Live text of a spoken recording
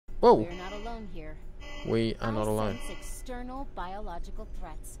Whoa! We're not alone here. We are not alone. Sense external biological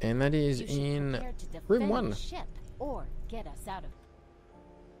threats. And that is You should in prepare to room defend 1. the ship or get us out of.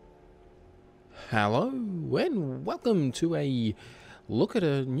 Hello, and welcome to a look at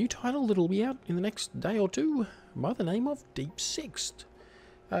a new title that'll be out in the next day or two by the name of Deep Sixth.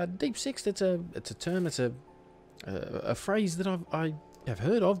 Deep Sixth, it's a term, it's a phrase that I have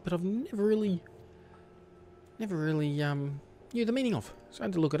heard of, but I've never really knew the meaning of. So I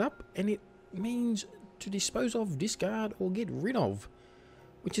had to look it up, and it means to dispose of, discard, or get rid of,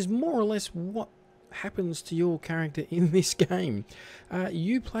 which is more or less what happens to your character in this game.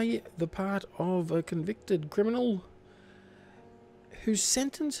 You play the part of a convicted criminal whose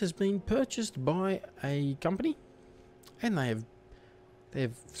sentence has been purchased by a company, and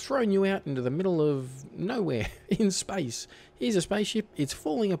they've thrown you out into the middle of nowhere in space. Here's a spaceship, it's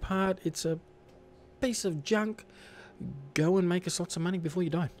falling apart, it's a piece of junk. Go and make us lots of money before you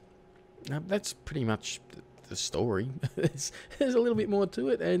die. That's pretty much the story. There's a little bit more to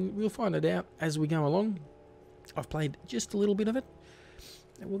it, and we'll find it out as we go along. I've played just a little bit of it,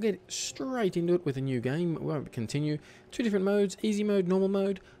 and we'll get straight into it with a new game. We won't continue. 2 different modes: easy mode, normal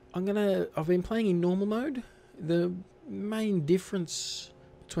mode. I've been playing in normal mode. The main difference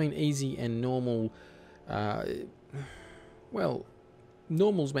between easy and normal, well,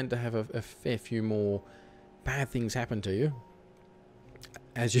 normal's meant to have a fair few more bad things happen to you,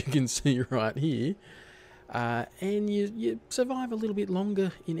 as you can see right here, and you survive a little bit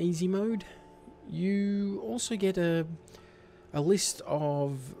longer in easy mode. You also get a list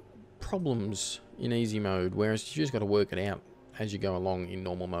of problems in easy mode, whereas you just got to work it out as you go along in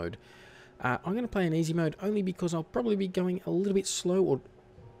normal mode. I'm going to play in easy mode only because I'll probably be going a little bit slow, or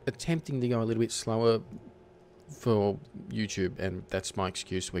attempting to go a little bit slower for YouTube, and that's my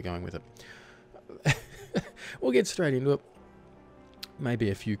excuse. We're going with it. We'll get straight into it. Maybe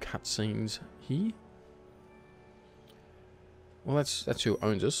a few cutscenes here. Well, that's who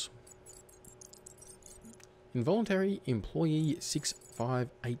owns us. Involuntary employee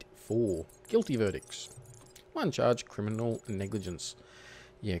 6584. Guilty verdicts. 1 charge, criminal negligence.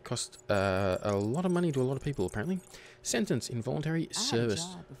 Yeah, cost a lot of money to a lot of people apparently. Sentence, involuntary service. I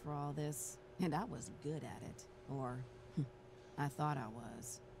had a job before all this, and I was good at it. Or, I thought I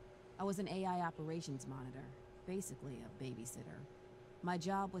was. I was an AI operations monitor, basically a babysitter. My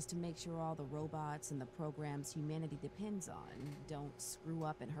job was to make sure all the robots and the programs humanity depends on don't screw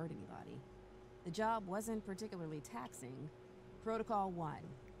up and hurt anybody. The job wasn't particularly taxing. Protocol 1,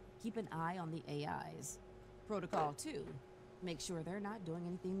 keep an eye on the AIs. Protocol 2, make sure they're not doing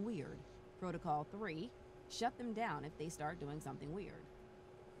anything weird. Protocol 3, shut them down if they start doing something weird.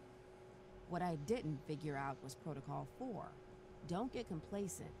 What I didn't figure out was Protocol 4. Don't get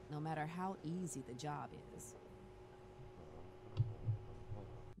complacent, no matter how easy the job is.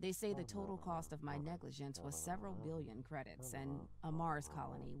 They say the total cost of my negligence was several billion credits, and a Mars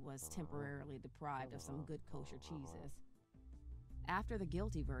colony was temporarily deprived of some good kosher cheeses. After the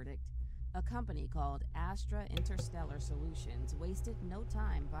guilty verdict, a company called Astra Interstellar Solutions wasted no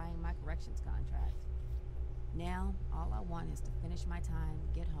time buying my corrections contract. Now, all I want is to finish my time,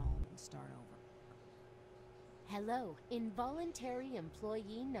 get home, and start over. Hello, involuntary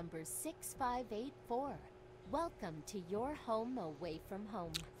employee number 6584. Welcome to your home away from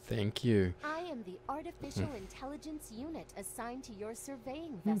home. Thank you. I am the artificial intelligence unit assigned to your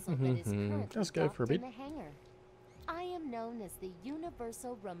surveying vessel that is currently Let's go for a docked bit. in the hangar. I am known as the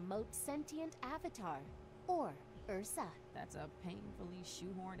Universal Remote Sentient Avatar, or URSA. That's a painfully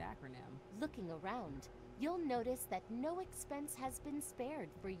shoehorned acronym. Looking around, you'll notice that no expense has been spared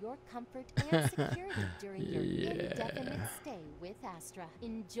for your comfort and security during your indefinite stay with Astra.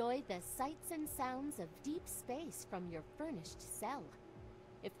 Enjoy the sights and sounds of deep space from your furnished cell.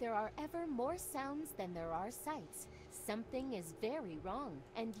 If there are ever more sounds than there are sights, something is very wrong,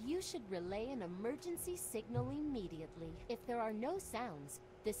 and you should relay an emergency signal immediately. If there are no sounds,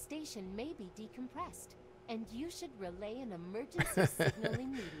 the station may be decompressed, and you should relay an emergency signal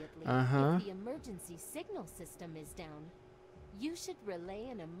immediately. If the emergency signal system is down, you should relay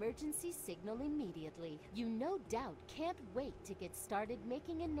an emergency signal immediately. You no doubt can't wait to get started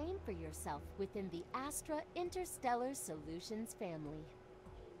making a name for yourself within the Astra Interstellar Solutions family.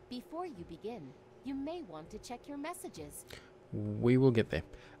 Before you begin, you may want to check your messages. We will get there.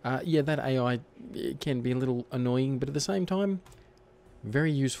 Yeah, that AI can be a little annoying, but at the same time,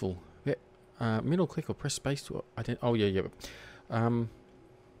 very useful. Middle click or press space to identify. Oh, yeah.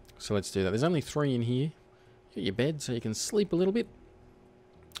 So let's do that. There's only 3 in here. You got your bed so you can sleep a little bit.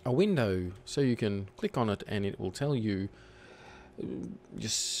 A window so you can click on it and it will tell you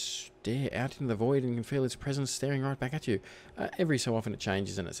just stare out into the void and you can feel its presence staring right back at you. Every so often it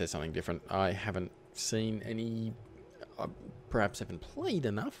changes and it says something different. I haven't seen any... perhaps haven't played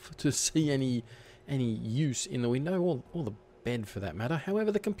enough to see any use in the window, or the bed for that matter.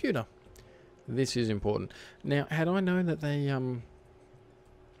 However, the computer. This is important. Now, had I known that they...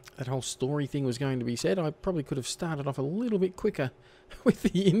 that whole story thing was going to be said, I probably could have started off a little bit quicker with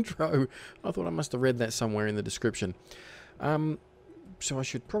the intro. I thought I must have read that somewhere in the description. So I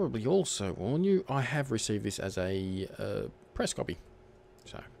should probably also warn you, I have received this as a press copy.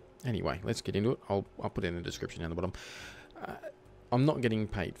 So, anyway, let's get into it. I'll put it in the description down the bottom. I'm not getting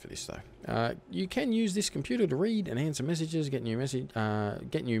paid for this though. You can use this computer to read and answer messages, get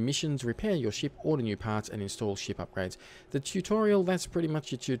new missions, repair your ship, order new parts, and install ship upgrades. The tutorial, that's pretty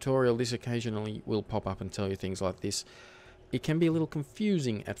much your tutorial. This occasionally will pop up and tell you things like this. It can be a little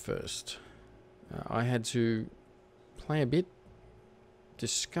confusing at first. I had to play a bit,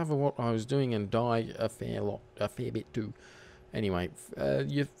 discover what I was doing, and die a fair bit too. Anyway,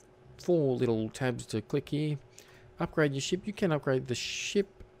 you have 4 little tabs to click here. Upgrade your ship. You can upgrade the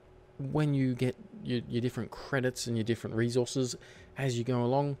ship when you get your different credits and your different resources as you go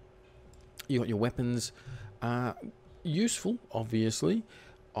along. You got your weapons. Useful, obviously.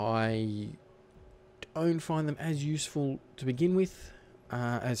 I don't find them as useful to begin with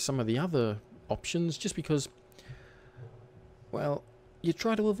as some of the other options, just because, well, you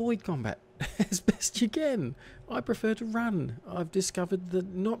try to avoid combat as best you can. I prefer to run. I've discovered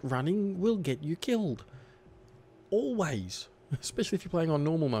that not running will get you killed. Always. Especially if you're playing on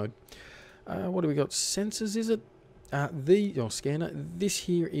normal mode. What do we got? Sensors, is it? Scanner. This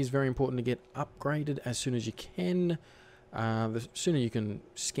here is very important to get upgraded as soon as you can. The sooner you can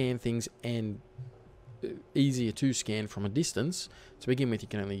scan things, and easier to scan from a distance. To begin with, you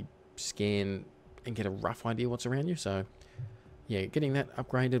can only scan and get a rough idea what's around you. So, yeah, getting that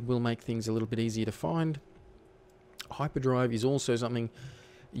upgraded will make things a little bit easier to find. Hyperdrive is also something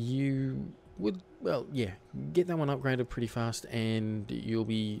you would, well, yeah, get that one upgraded pretty fast and you'll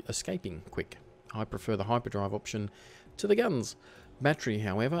be escaping quick. I prefer the hyperdrive option to the guns. Battery,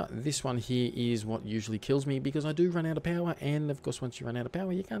 however, this one here is what usually kills me because I do run out of power, and of course once you run out of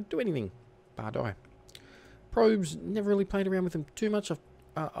power you can't do anything. Bar die. Probes, never really played around with them too much.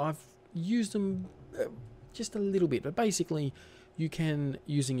 I've used them just a little bit, but basically you can,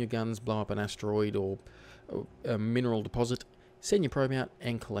 using your guns, blow up an asteroid or a mineral deposit, send your probe out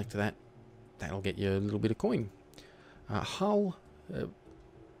and collect that. That'll get you a little bit of coin. Hull,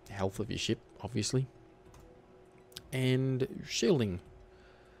 health of your ship, obviously. And shielding.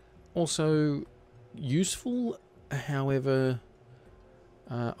 Also useful, however,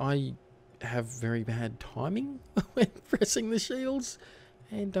 I have very bad timing when pressing the shields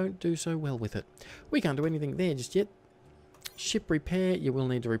and don't do so well with it. We can't do anything there just yet. Ship repair, you will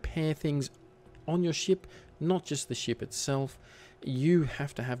need to repair things on your ship, not just the ship itself. You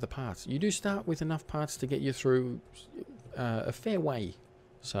have to have the parts. You do start with enough parts to get you through a fair way.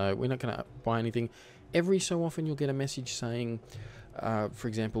 So we're not going to buy anything. Every so often you'll get a message saying, for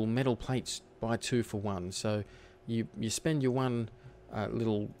example, metal plates, buy 2 for 1. So you spend your 1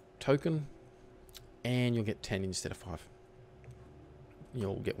 little token and you'll get 10 instead of 5.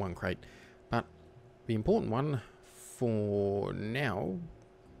 You'll get 1 crate. But the important one for now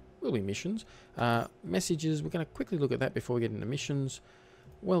will be missions. Messages, we're going to quickly look at that before we get into missions.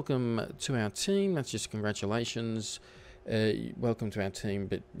 Welcome to our team. That's just congratulations. Welcome to our team,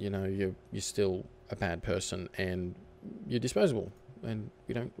 but you know, you're still a bad person and you're disposable and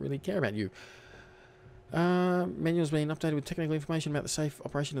we don't really care about you. Manual's been updated with technical information about the safe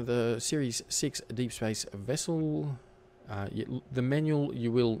operation of the Series 6 deep space vessel. The manual,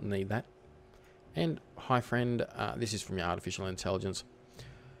 you will need that. And hi friend, this is from your artificial intelligence.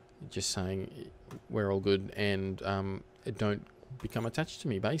 Just saying we're all good and don't become attached to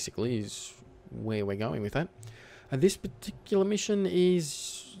me, basically, is where we're going with that. This particular mission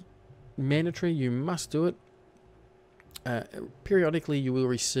is mandatory. You must do it. Periodically you will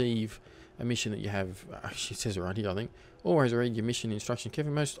receive a mission that you have, actually it says it right here, I think. Always read your mission instruction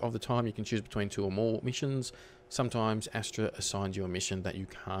carefully. Most of the time you can choose between 2 or more missions. Sometimes Astra assigns you a mission that you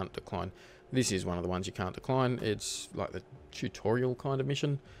can't decline. This is one of the ones you can't decline. It's like the tutorial kind of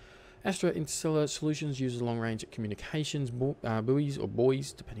mission. Astra Interstellar Solutions uses long-range communications buoys or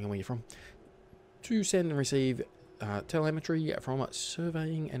buoys, depending on where you're from, to send and receive telemetry from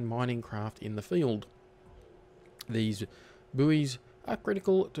surveying and mining craft in the field. These buoys are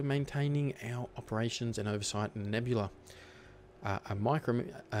critical to maintaining our operations and oversight in Nebula. A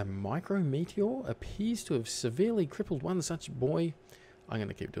micrometeor appears to have severely crippled one such buoy. I'm going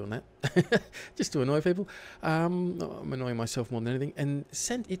to keep doing that. Just to annoy people. I'm annoying myself more than anything. And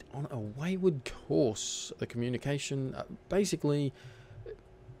sent it on a wayward course. The communication, basically,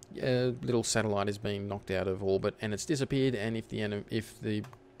 a little satellite is being knocked out of orbit and it's disappeared. And if the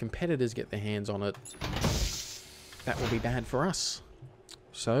competitors get their hands on it, that will be bad for us.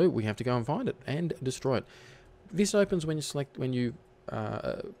 So we have to go and find it and destroy it. This opens when you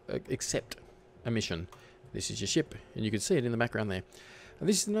accept a mission. This is your ship, and you can see it in the background there. And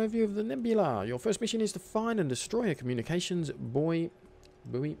this is an overview of the nebula. Your first mission is to find and destroy a communications buoy.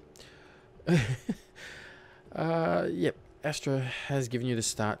 Yep, Astra has given you the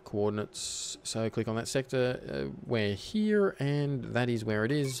start coordinates. So click on that sector. We're here, and that is where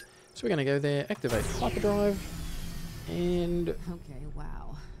it is. So we're going to go there, activate hyperdrive, and... Okay,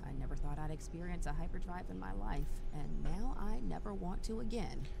 wow. I never thought I'd experience a hyperdrive in my life, and now I never want to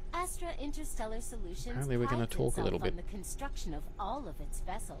again. Astra Interstellar Solutions Apparently we're gonna prides talk a little itself on bit. the construction of all of its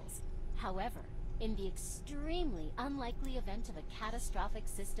vessels. However, in the extremely unlikely event of a catastrophic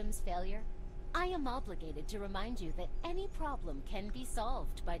systems failure, I am obligated to remind you that any problem can be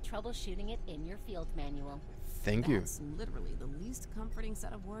solved by troubleshooting it in your field manual. Thank you. That's literally the least comforting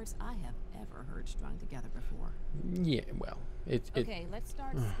set of words I have ever heard strung together before. Yeah, well, Okay, let's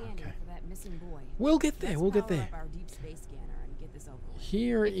start scanning okay. for that missing buoy. We'll get there. Let's We'll get power there. up our deep space scanner and get this over with.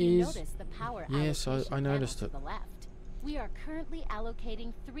 Here If you is... notice the power Yes, allocation I panel noticed to it. the left, we are currently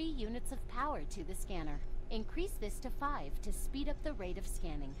allocating 3 units of power to the scanner. Increase this to 5 to speed up the rate of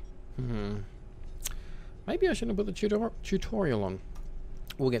scanning. Maybe I shouldn't have put the tutorial on.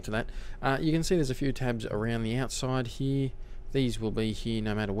 We'll get to that. You can see there's a few tabs around the outside here. These will be here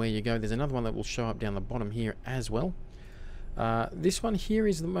no matter where you go. There's another one that will show up down the bottom here as well. This one here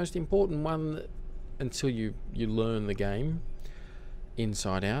is the most important one until you learn the game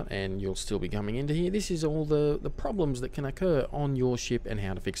inside out, and you'll still be coming into here. This is all the problems that can occur on your ship and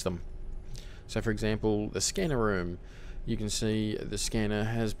how to fix them. So for example, the scanner room. You can see the scanner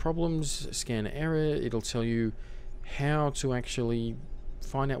has problems, scanner error. It'll tell you how to actually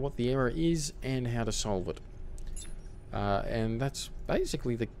find out what the error is and how to solve it. And that's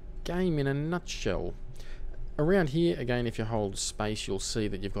basically the game in a nutshell. Around here, again, if you hold space, you'll see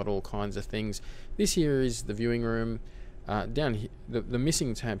that you've got all kinds of things. This here is the viewing room. Down here, the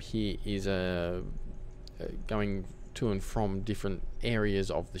missing tab here is going to and from different areas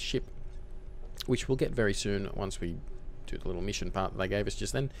of the ship, which we'll get very soon once we do the little mission part that they gave us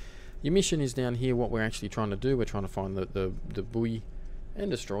just then. Your mission is down here. What we're actually trying to do, we're trying to find the buoy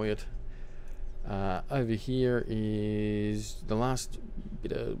and destroy it. Over here is the last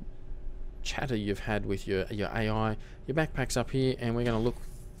bit of chatter you've had with your AI. Your backpack's up here, and we're going to look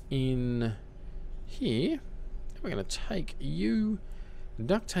in here. We're going to take you.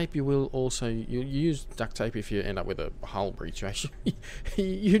 Duct tape, you will also... You use duct tape if you end up with a hull breach, actually.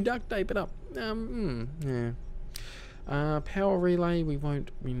 You duct tape it up. Yeah. Power relay, we won't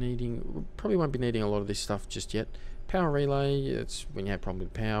be needing... Probably won't be needing a lot of this stuff just yet. Power relay, it's when you have problem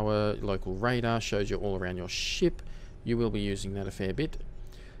with power. Local radar shows you all around your ship. You will be using that a fair bit.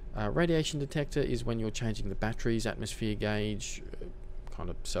 Radiation detector is when you're changing the batteries. Atmosphere gauge, kind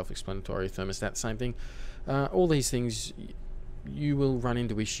of self-explanatory. Thermostat, same thing. All these things, you will run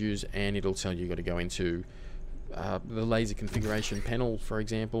into issues, and it'll tell you got to go into the laser configuration panel, for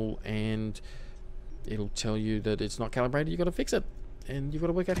example, and it'll tell you that it's not calibrated. You've got to fix it, and you've got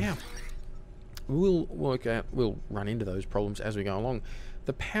to work out how. We'll run into those problems as we go along.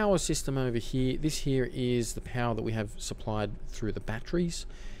 The power system over here, this here is the power that we have supplied through the batteries.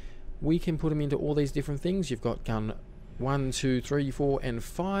 We can put them into all these different things. You've got gun 1, 2, 3, 4, and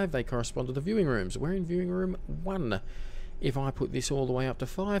 5. They correspond to the viewing rooms. We're in viewing room 1. If I put this all the way up to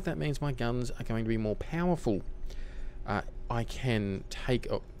 5, that means my guns are going to be more powerful. I can take...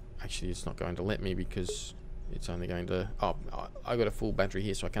 Oh, actually, it's not going to let me because it's only going to... Oh, I got a full battery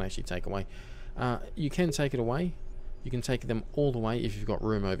here, so I can actually take away. You can take it away. You can take them all the way if you've got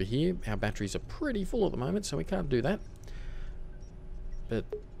room over here. Our batteries are pretty full at the moment, so we can't do that. But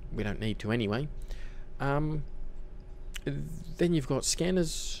we don't need to anyway. Then you've got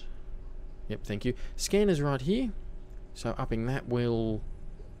scanners. Yep, thank you. Scanners right here. So upping that will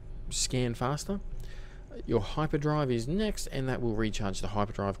scan faster. Your hyperdrive is next, and that will recharge the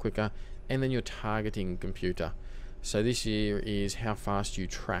hyperdrive quicker. And then your targeting computer. So this here is how fast you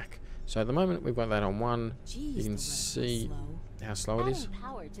track. So at the moment we've got that on 1. Jeez, You can see how slow it is. Adding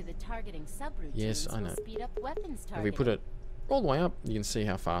power to the targeting subroutines Yes, I know. will speed up weapons If targeting. we put it all the way up, you can see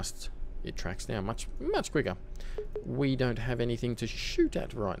how fast it tracks now. Much quicker. We don't have anything to shoot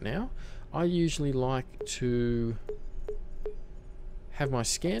at right now. I usually like to have my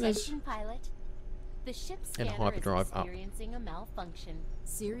scanners. Attention, pilot. The ship's And scanner is hyperdrive up. experiencing a malfunction.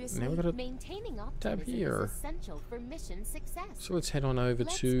 Seriously? Now we've got a Maintaining tab optimism here. is essential for mission success. So let's head on over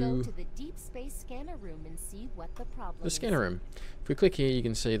Let's to go to the deep space scanner room and see what the problem the is. scanner room. If we click here, you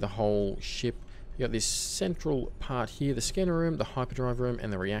can see the whole ship. You got this central part here, the scanner room, the hyperdrive room,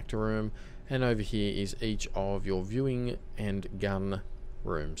 and the reactor room. And over here is each of your viewing and gun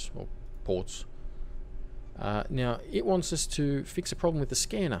rooms, or ports. Now, it wants us to fix a problem with the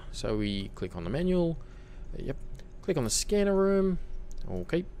scanner. So we click on the manual. Yep. Click on the scanner room.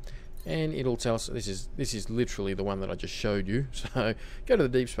 Okay. And it'll tell us, this is literally the one that I just showed you. So go to the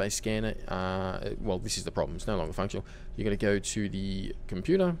deep space scanner. Well, this is the problem. It's no longer functional. You're going to go to the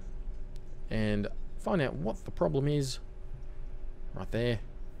computer and find out what the problem is. Right there.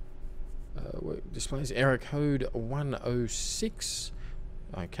 Displays error code 106.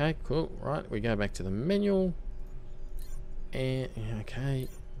 Okay, cool. Right, we go back to the manual. And okay.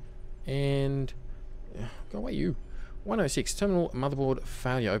 And go away, you. 106 terminal motherboard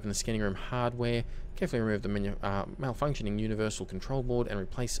failure. Open the scanning room hardware. Carefully remove the malfunctioning universal control board and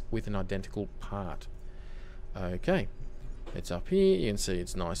replace with an identical part. Okay, it's up here. You can see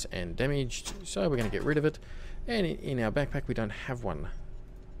it's nice and damaged, so we're going to get rid of it. And in our backpack we don't have one,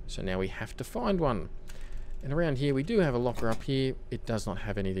 so now we have to find one. And around here we do have a locker up here. It does not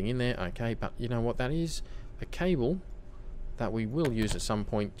have anything in there. Okay, but you know what that is? A cable that we will use at some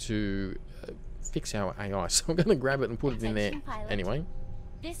point to fix our AI. So I'm going to grab it and put it in there anyway.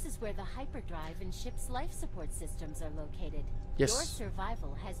 This is where the hyperdrive and ship's life support systems are located. Yes. Your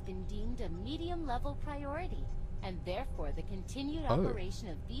survival has been deemed a medium-level priority, and therefore the continued operation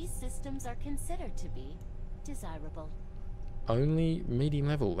of these systems are considered to be desirable. Only medium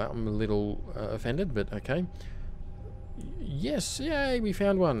level. That I'm a little offended, but okay. Yes, yay, we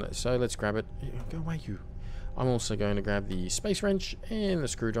found one. So let's grab it. Go away, you. I'm also going to grab the space wrench and the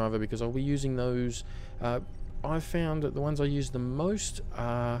screwdriver because I'll be using those. I've found that the ones I use the most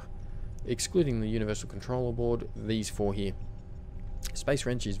are, excluding the universal controller board, these four here. Space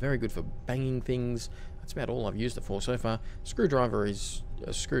wrench is very good for banging things. That's about all I've used it for so far. Screwdriver is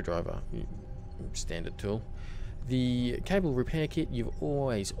a screwdriver, standard tool. The cable repair kit, you've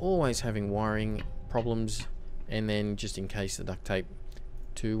always having wiring problems, and then just in case the duct tape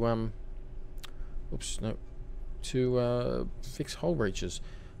to fix hole breaches.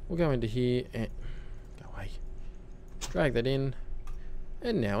 We'll go into here and go away. Drag that in,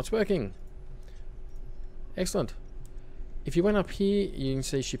 and now it's working. Excellent. If you went up here, you can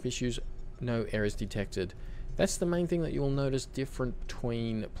see ship issues, no errors detected. That's the main thing that you'll notice different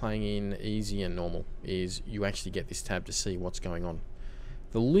between playing in easy and normal, is you actually get this tab to see what's going on.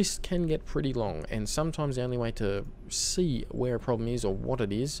 The list can get pretty long, and sometimes the only way to see where a problem is or what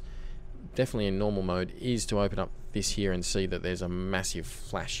it is, definitely in normal mode, is to open up this here and see that there's a massive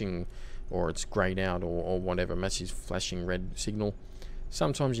flashing, or it's grayed out, or whatever, massive flashing red signal.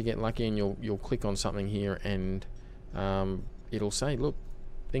 Sometimes you get lucky and you'll click on something here and it'll say, look,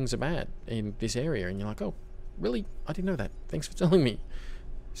 things are bad in this area, and you're like, oh, really? I didn't know that. Thanks for telling me.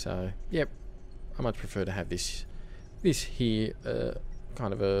 So, yep, I much prefer to have this here,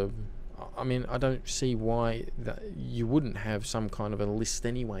 kind of a... I mean, I don't see why you wouldn't have some kind of a list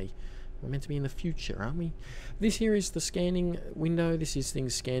anyway. We're meant to be in the future, aren't we? This here is the scanning window. This is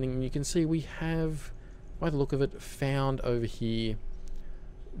things scanning, and you can see we have, by the look of it, found over here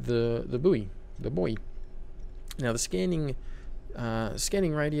the buoy. Now the scanning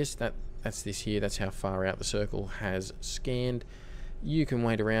radius, that's this here. That's how far out the circle has scanned. You can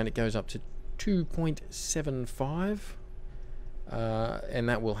wait around. It goes up to 2.75, and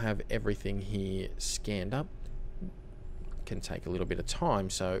that will have everything here scanned up. Can take a little bit of time,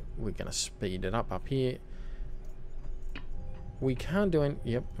 so we're going to speed it up here. We can't do any,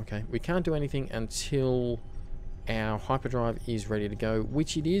 yep, okay. We can't do anything until our hyperdrive is ready to go,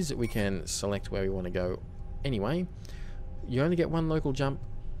 which it is. We can select where we want to go anyway. You only get one local jump.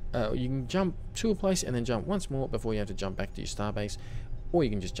 You can jump to a place and then jump once more before you have to jump back to your starbase, or you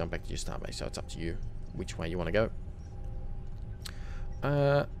can just jump back to your starbase, so it's up to you which way you want to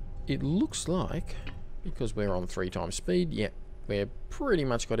go. It looks like, because we're on 3 times speed, yeah, we're pretty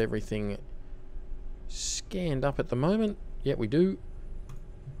much got everything scanned up at the moment. Yeah, we do.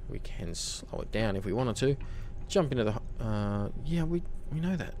 We can slow it down if we wanted to. Jump into the... yeah, we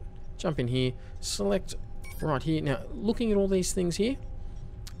know that. Jump in here, select right here. Now, looking at all these things here,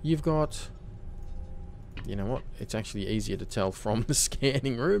 you've got... You know what? It's actually easier to tell from the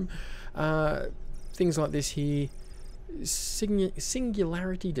scanning room. Things like this here.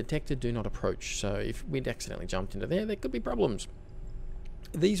 Singularity detected, do not approach. So if we'd accidentally jumped into there could be problems.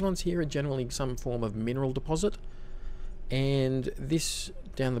 These ones here are generally some form of mineral deposit, and this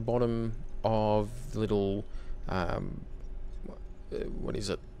down the bottom of the little what is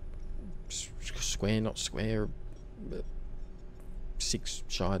it? Square, not square.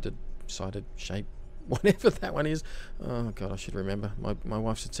 Six-sided shape. Whatever that one is. Oh god, I should remember. My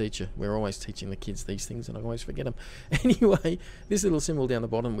wife's a teacher. We're always teaching the kids these things and I always forget them. Anyway, this little symbol down the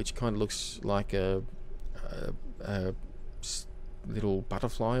bottom, which kind of looks like a little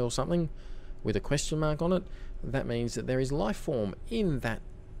butterfly or something with a question mark on it, that means that there is life form in that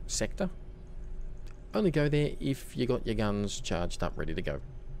sector. Only go there if you got your guns charged up, ready to go.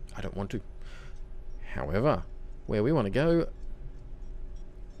 I don't want to. However, where we want to go,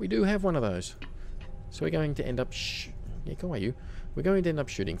 we do have one of those. So we're going to end up yeah, go away you. We're going to end up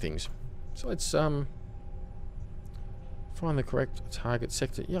shooting things. So let's find the correct target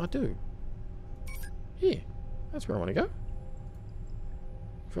sector. Yeah, I do. Here. That's where I want to go.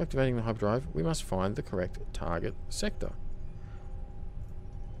 For activating the hyperdrive, we must find the correct target sector.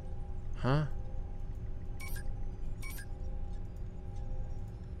 Huh?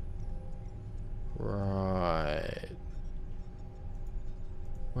 Right.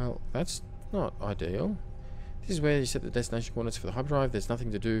 Well, that's not ideal. This is where you set the destination coordinates for the hyperdrive. There's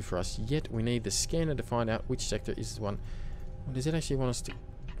nothing to do for us yet. We need the scanner to find out which sector is the one. Well, does it actually want us to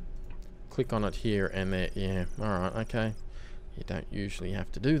click on it here and there? Yeah, alright, okay. You don't usually have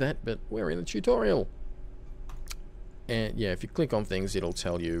to do that, but we're in the tutorial. And yeah, if you click on things, it'll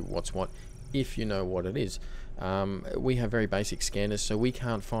tell you what's what, if you know what it is. We have very basic scanners, so we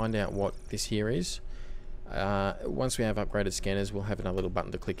can't find out what this here is. Once we have upgraded scanners, we'll have another little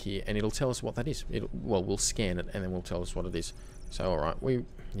button to click here, and it'll tell us what that is. Well, we'll scan it, and then we'll tell us what it is. So, alright,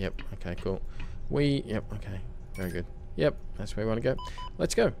 yep, okay, cool. Yep, okay, very good. Yep, that's where we want to go.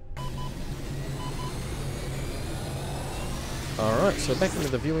 Let's go. Alright, so back into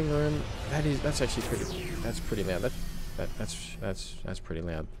the viewing room. That's actually pretty loud. That's pretty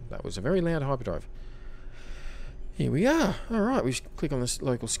loud. That was a very loud hyperdrive. Here we are. Alright, we click on the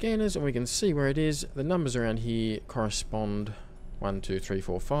local scanners and we can see where it is. The numbers around here correspond 1, 2, 3,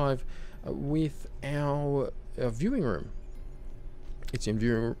 4, 5 with our viewing room. It's in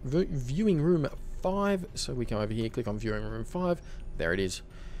viewing room 5, so we come over here, click on viewing room 5. There it is.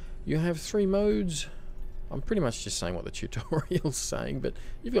 You have 3 modes. I'm pretty much just saying what the tutorial's saying, but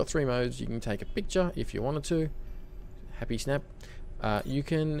you've got 3 modes. You can take a picture if you wanted to. Happy snap. You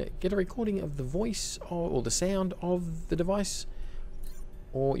can get a recording of the voice or the sound of the device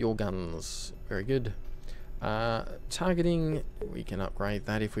or your guns. Very good. Targeting, we can upgrade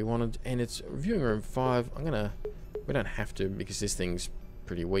that if we wanted, and it's viewing room 5. We don't have to because this thing's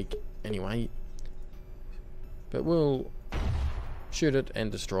pretty weak anyway, but we'll shoot it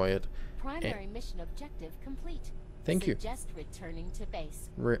and destroy it. Primary mission objective complete. Thank you. Suggest returning to base.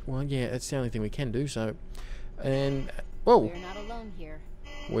 Well, yeah, that's the only thing we can do. So, and whoa, We're not alone here.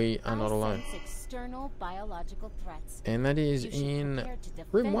 We are not alone. Sense external biological threats. And that is in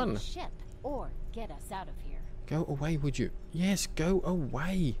room 1. Ship or get us out of here. Go away, would you? Yes, go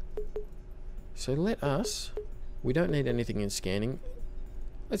away. So let us. We don't need anything in scanning.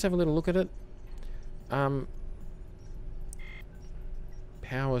 Let's have a little look at it.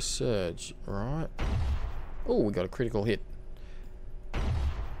 Power surge, right? Oh, we got a critical hit.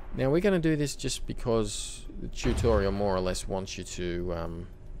 Now we're going to do this just because the tutorial more or less wants you to,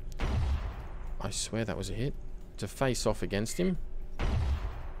 I swear that was a hit, to face off against him.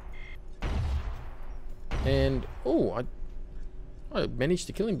 And, oh, I managed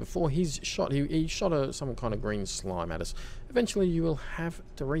to kill him before he's shot. He shot some kind of green slime at us. Eventually you will have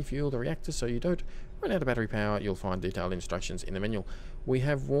to refuel the reactor so you don't run out of battery power. You'll find detailed instructions in the manual. We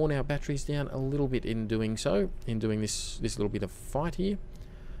have worn our batteries down a little bit in doing so, in doing this little bit of fight here.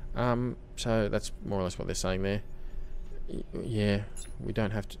 So that's more or less what they're saying there. Yeah, we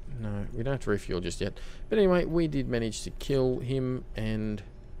don't have to, no, we don't have to refuel just yet. But anyway, we did manage to kill him, and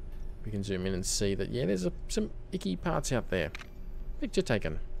we can zoom in and see that, yeah, there's some icky parts out there. Picture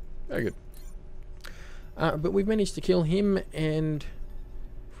taken. Very good. But we've managed to kill him, and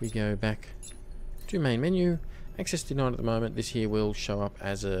if we go back to main menu, access denied at the moment. This here will show up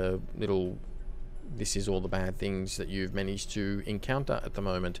as a little, this is all the bad things that you've managed to encounter at the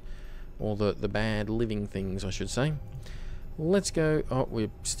moment. All the bad living things, I should say. Let's go. Oh, we're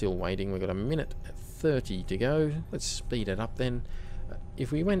still waiting. We've got 1:30 to go. Let's speed it up then.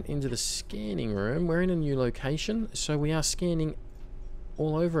 If we went into the scanning room, we're in a new location, so we are scanning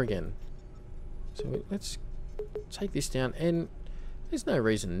all over again. So let's take this down, and there's no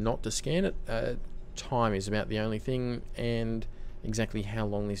reason not to scan it. Time is about the only thing, and exactly how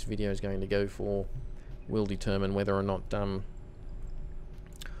long this video is going to go for will determine whether or not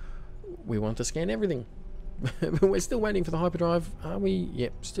we want to scan everything. But we're still waiting for the hyperdrive, are we?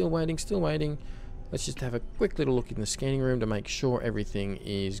 Yep, still waiting, still waiting. Let's just have a quick little look in the scanning room to make sure everything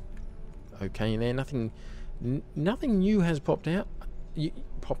is okay in there. Nothing new has popped up.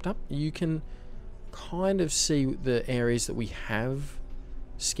 You can kind of see the areas that we have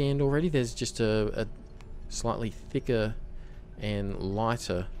scanned already. There's just a slightly thicker and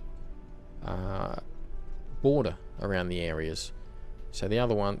lighter border around the areas. So the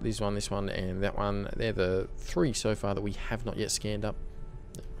other one, this one, and that one, they're the 3 so far that we have not yet scanned up.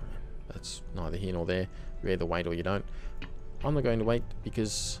 That's neither here nor there. You either wait or you don't. I'm not going to wait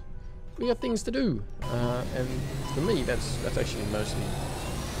because we got things to do. And for me, that's actually mostly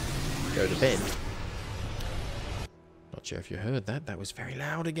go to bed. Not sure if you heard that. That was very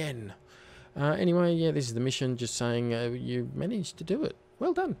loud again. Anyway, yeah, this is the mission. Just saying you managed to do it.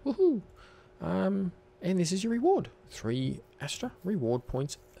 Well done. Woohoo! And this is your reward. 3 Astra reward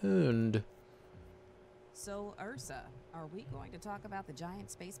points earned. So, Ursa, are we going to talk about the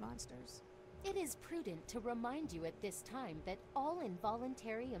giant space monsters? It is prudent to remind you at this time that all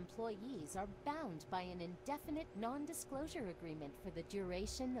involuntary employees are bound by an indefinite non-disclosure agreement for the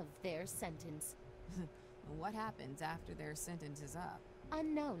duration of their sentence. What happens after their sentence is up?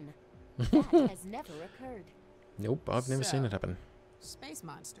 Unknown. That has never occurred. Nope, I've never seen it happen. Space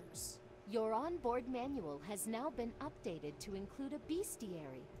monsters. Your onboard manual has now been updated to include a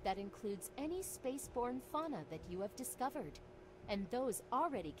bestiary that includes any spaceborne fauna that you have discovered, and those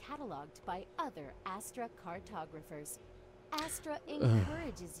already cataloged by other Astra cartographers. Astra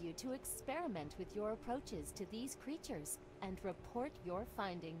encourages you to experiment with your approaches to these creatures and report your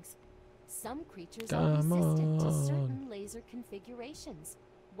findings. Some creatures are resistant to certain laser configurations,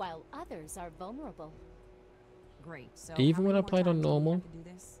 while others are vulnerable. Great. So even when I played on normal,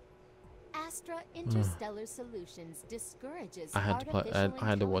 Astra Interstellar Solutions discourages I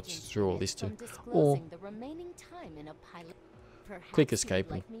had to watch through all this too. Or the remaining time in a pilot. Perhaps click escape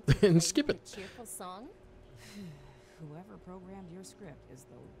like and skip it. Cheerful song? Whoever programmed your script is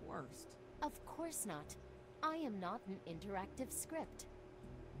the worst. Of course not. I am not an interactive script.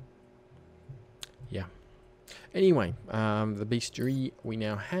 Yeah. Anyway, the bestiary we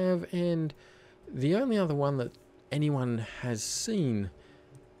now have, and the only other one that anyone has seen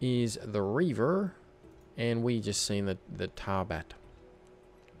is the Reaver, and we just seen the Tarbat.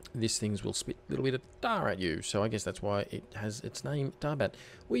 This things will spit a little bit of tar at you, so I guess that's why it has its name, Tarbat.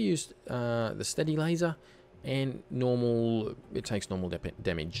 We used the steady laser and normal, it takes normal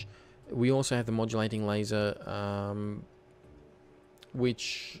damage. We also have the modulating laser,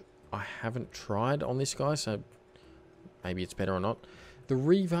 which I haven't tried on this guy, so maybe it's better or not. The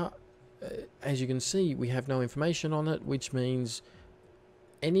Reaver, as you can see, we have no information on it, which means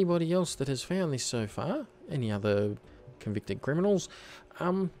anybody else that has found this so far, any other convicted criminals,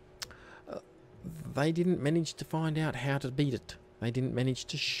 they didn't manage to find out how to beat it. They didn't manage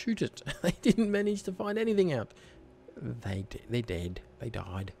to shoot it. They didn't manage to find anything out. They're dead. They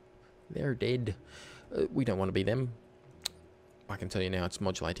died. They're dead. We don't want to be them. I can tell you now, it's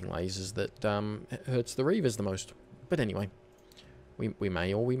modulating lasers that hurts the Reavers the most. But anyway, we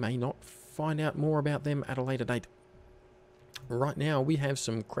may or we may not find out more about them at a later date. Right now, we have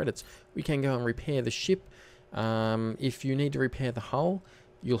some credits. We can go and repair the ship. If you need to repair the hull,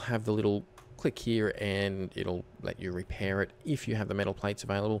 you'll have the little click here and it'll let you repair it if you have the metal plates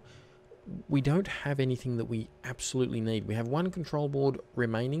available. We don't have anything that we absolutely need. We have 1 control board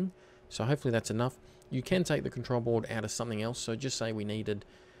remaining, so hopefully that's enough. You can take the control board out of something else, so just say we needed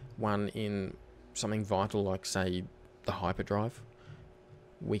one in something vital, like say the hyperdrive.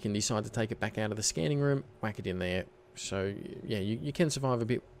 We can decide to take it back out of the scanning room, whack it in there. So yeah, you can survive a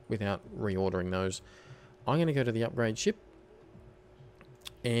bit without reordering those. I'm going to go to the upgrade ship,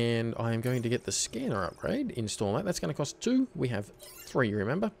 and I am going to get the scanner upgrade, install that. That's going to cost 2. We have 3,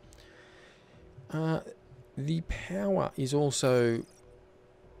 remember. The power is also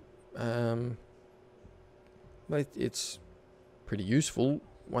it's pretty useful.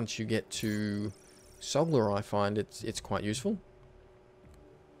 Once you get to solar, I find it's quite useful,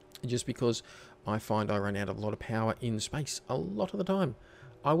 just because I find I run out of a lot of power in space a lot of the time.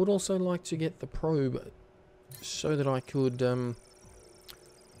 I would also like to get the probe so that I could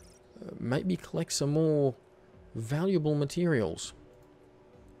maybe collect some more valuable materials.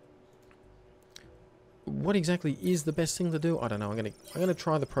 What exactly is the best thing to do? I don't know. I'm gonna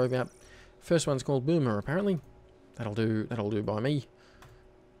try the probe out. First one's called Boomer, apparently. That'll do by me.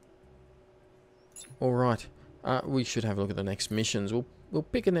 All right. We should have a look at the next missions. We'll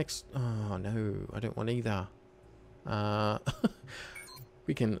pick a next. Oh no, I don't want either.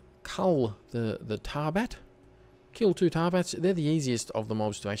 We can cull the Tarbat. kill 2 tarbats. They're the easiest of the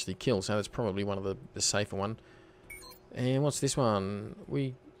mobs to actually kill, so that's probably one of the safer one. And what's this one?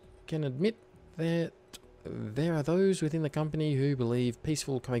 We can admit that there are those within the company who believe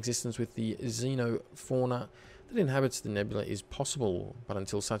peaceful coexistence with the xenofauna that inhabits the nebula is possible, but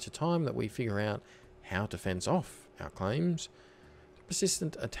until such a time that we figure out how to fence off our claims,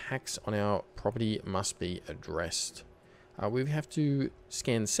 persistent attacks on our property must be addressed. We have to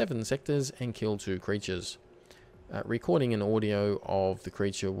scan 7 sectors and kill 2 creatures. Recording an audio of the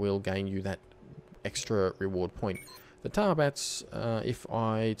creature will gain you that extra reward point. The tarbats, if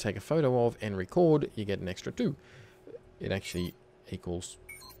I take a photo of and record, you get an extra 2. It actually equals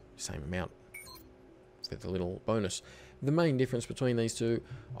the same amount with a little bonus. The main difference between these two,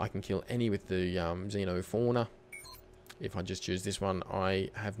 I can kill any with the xenofauna. If I just choose this one,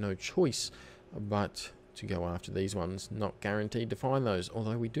 I have no choice but to go after these ones. Not guaranteed to find those,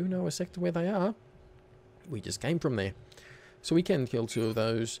 although we do know a sector where they are. We just came from there. So we can kill 2 of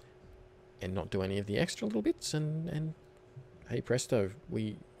those and not do any of the extra little bits, and hey presto,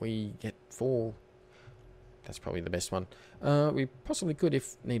 we get 4. That's probably the best one. We possibly could,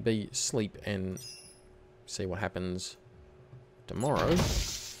 if need be, sleep and see what happens tomorrow.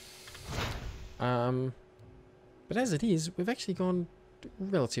 But as it is, we've actually gone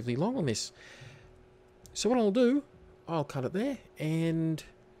relatively long on this. So what I'll do, I'll cut it there, and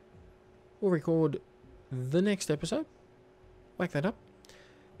we'll record the next episode. Whack that up.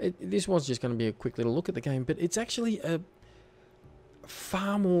 This was just going to be a quick little look at the game, but it's actually a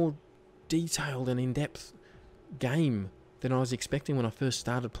far more detailed and in-depth game than I was expecting when I first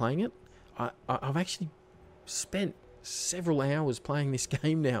started playing it. I've actually spent several hours playing this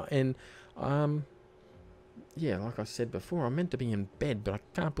game now, and yeah, like I said before, I'm meant to be in bed, but I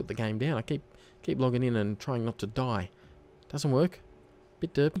can't put the game down. I keep logging in and trying not to die. Doesn't work.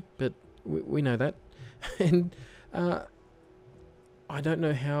 Bit derpy, but we know that. And I don't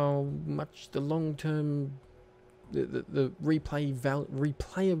know how much the long-term, the replayable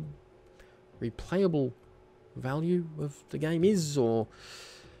value of the game is,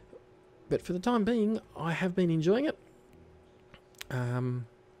 but for the time being, I have been enjoying it.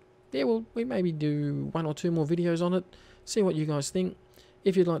 Yeah, well, we maybe do 1 or 2 more videos on it, see what you guys think.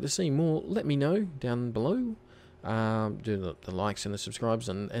 If you'd like to see more, let me know down below. Do the likes and the subscribes,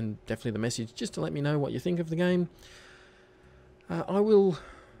 and definitely the message, just to let me know what you think of the game. I will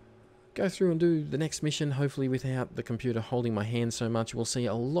go through and do the next mission, hopefully without the computer holding my hand so much. We'll see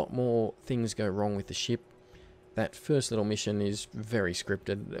a lot more things go wrong with the ship. That first little mission is very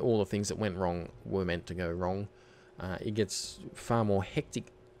scripted. All the things that went wrong were meant to go wrong. It gets far more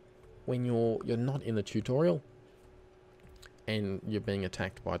hectic when you're not in the tutorial and you're being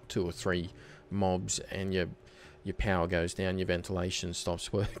attacked by 2 or 3 mobs, and your power goes down, your ventilation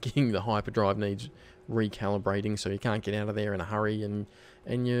stops working, the hyperdrive needs recalibrating, so you can't get out of there in a hurry, and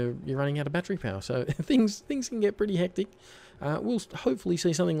you're running out of battery power. So things can get pretty hectic. We'll hopefully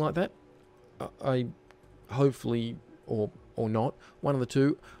see something like that. I hopefully, or not, one of the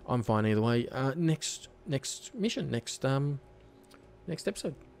two. I'm fine either way. Next mission, next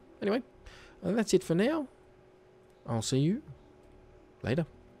episode. Anyway, that's it for now. I'll see you later.